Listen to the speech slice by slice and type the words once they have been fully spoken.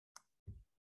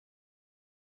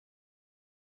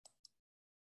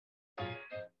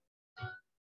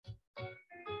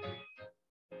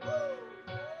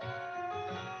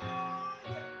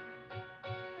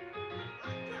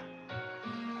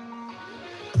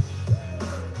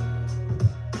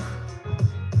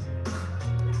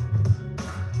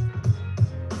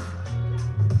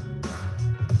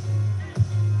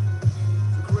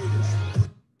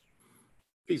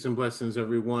Peace and blessings,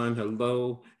 everyone.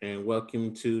 Hello, and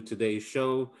welcome to today's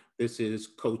show. This is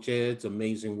Coach Ed's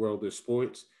Amazing World of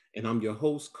Sports, and I'm your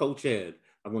host, Coach Ed.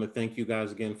 I want to thank you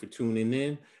guys again for tuning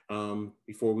in.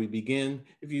 Before we begin,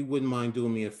 if you wouldn't mind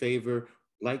doing me a favor,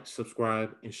 like,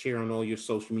 subscribe, and share on all your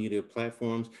social media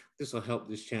platforms. This will help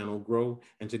this channel grow,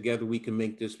 and together we can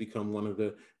make this become one of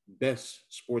the best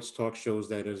sports talk shows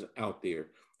that is out there.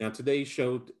 Now, today's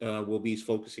show will be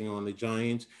focusing on the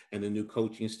Giants and the new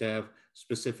coaching staff,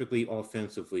 specifically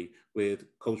offensively, with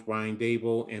Coach Brian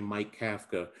Daboll and Mike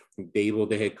Kafka. Daboll,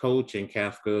 the head coach, and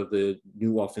Kafka, the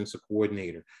new offensive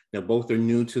coordinator. Now, both are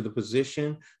new to the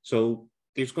position, so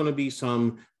there's going to be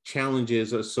some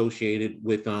challenges associated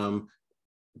with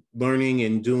learning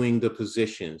and doing the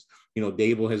positions. You know,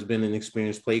 Daboll has been an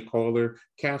experienced play caller.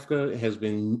 Kafka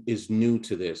is new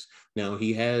to this. Now,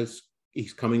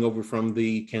 he's coming over from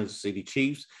the Kansas City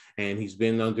Chiefs, and he's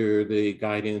been under the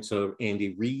guidance of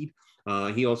Andy Reid.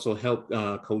 He also helped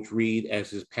Coach Reid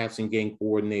as his passing game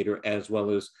coordinator, as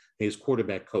well as his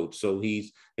quarterback coach. So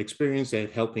he's experienced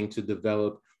at helping to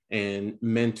develop and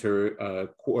mentor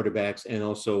quarterbacks, and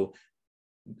also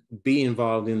be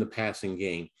involved in the passing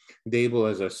game. Daboll,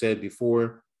 as I said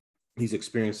before, he's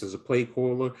experienced as a play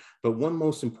caller. But one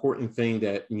most important thing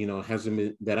that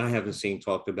that I haven't seen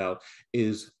talked about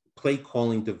is play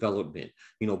calling development,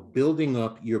 building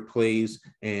up your plays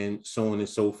and so on and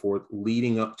so forth,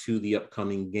 leading up to the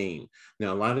upcoming game.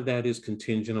 Now, a lot of that is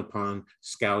contingent upon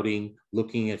scouting,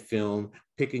 looking at film,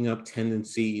 picking up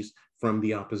tendencies from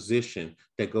the opposition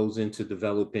that goes into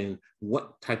developing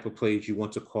what type of plays you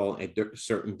want to call at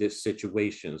certain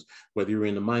situations, whether you're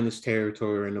in the minus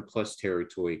territory or in the plus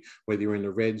territory, whether you're in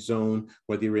the red zone,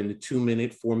 whether you're in the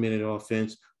 2-minute, 4-minute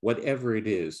offense, whatever it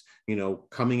is,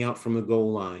 coming out from the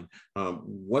goal line,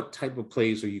 what type of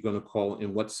plays are you going to call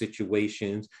in what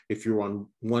situations? If you're on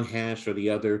one hash or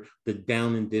the other, the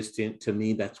down and distant, to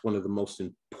me, that's one of the most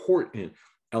important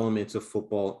elements of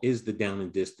football is the down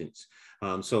and distance.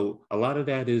 So a lot of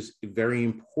that is very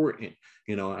important.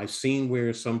 I've seen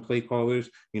where some play callers,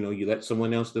 you let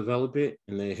someone else develop it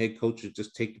and the head coach will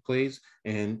just take the plays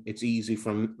and it's easy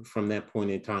from that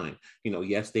point in time.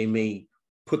 Yes, they may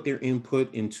put their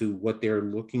input into what they're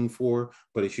looking for,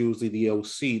 but it's usually the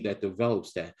OC that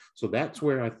develops that. So that's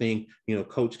where I think,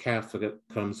 Coach Kafka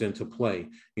comes into play.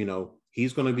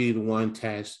 He's going to be the one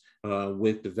tasked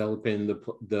with developing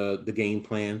the game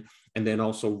plan, and then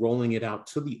also rolling it out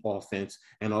to the offense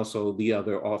and also the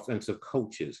other offensive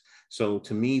coaches. So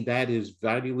to me, that is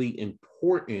vitally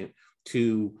important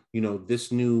to,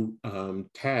 this new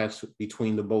task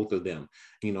between the both of them.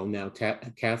 Now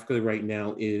Kafka right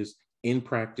now is in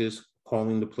practice,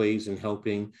 calling the plays and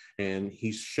helping, and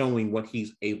he's showing what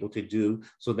he's able to do.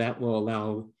 So that will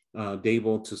allow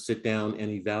Daboll to sit down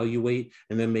and evaluate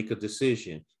and then make a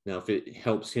decision. Now, if it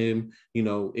helps him,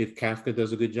 if Kafka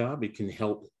does a good job, it can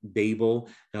help Daboll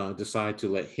decide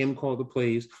to let him call the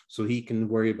plays so he can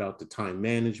worry about the time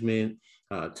management,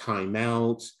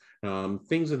 timeouts,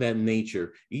 things of that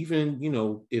nature. Even,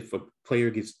 if a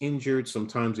player gets injured,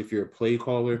 sometimes if you're a play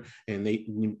caller and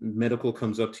medical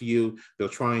comes up to you, they'll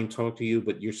try and talk to you,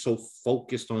 but you're so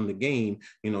focused on the game,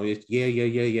 it's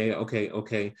yeah,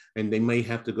 okay. And they may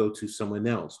have to go to someone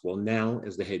else. Well, now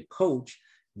as the head coach,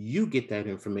 you get that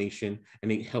information and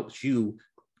it helps you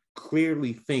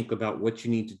clearly think about what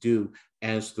you need to do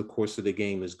as the course of the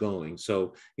game is going.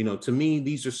 So, to me,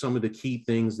 these are some of the key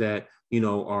things that,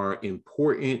 are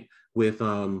important with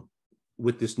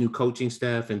this new coaching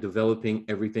staff and developing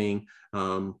everything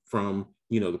from,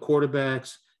 the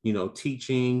quarterbacks,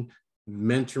 teaching,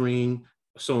 mentoring,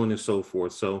 so on and so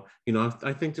forth. So,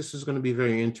 I think this is going to be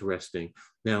very interesting.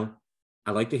 Now,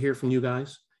 I like to hear from you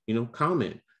guys,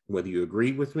 comment, whether you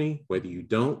agree with me, whether you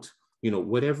don't,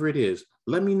 whatever it is,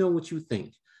 let me know what you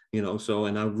think,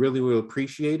 and I really will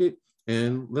appreciate it.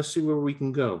 And let's see where we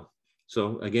can go.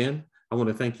 So again, I want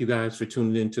to thank you guys for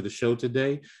tuning into the show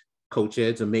today. Coach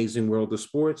Ed's Amazing World of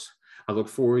Sports. I look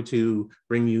forward to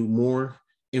bringing you more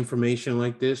information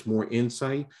like this, more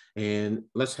insight, and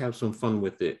let's have some fun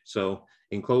with it. So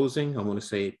in closing, I want to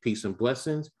say peace and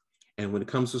blessings. And when it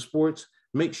comes to sports,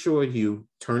 make sure you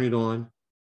turn it on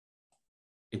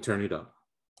and turn it up.